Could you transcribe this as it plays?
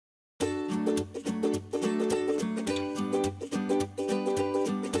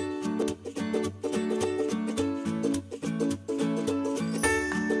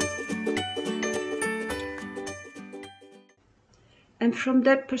And from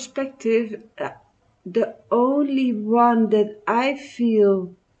that perspective, the only one that I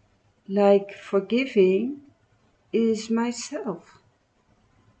feel like forgiving is myself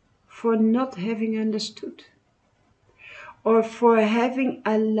for not having understood, or for having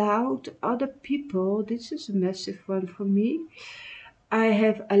allowed other people. This is a massive one for me. I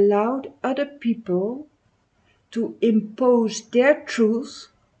have allowed other people to impose their truth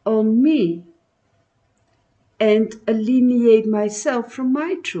on me and alienate myself from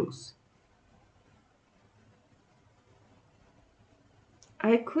my truth.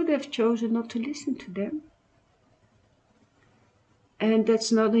 I could have chosen not to listen to them. And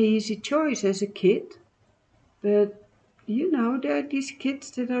that's not an easy choice as a kid. But, there are these kids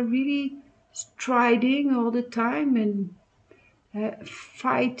that are really striding all the time and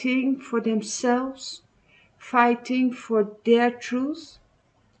fighting for themselves, fighting for their truth.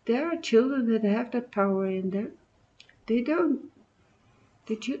 There are children that have that power in them. They don't.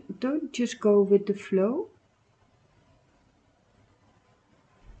 Don't just go with the flow.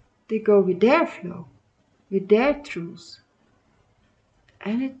 They go with their flow, with their truth.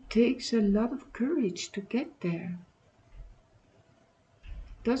 And it takes a lot of courage to get there.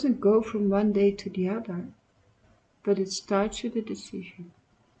 It doesn't go from one day to the other, but it starts with a decision.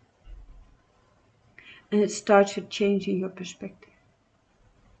 And it starts with changing your perspective.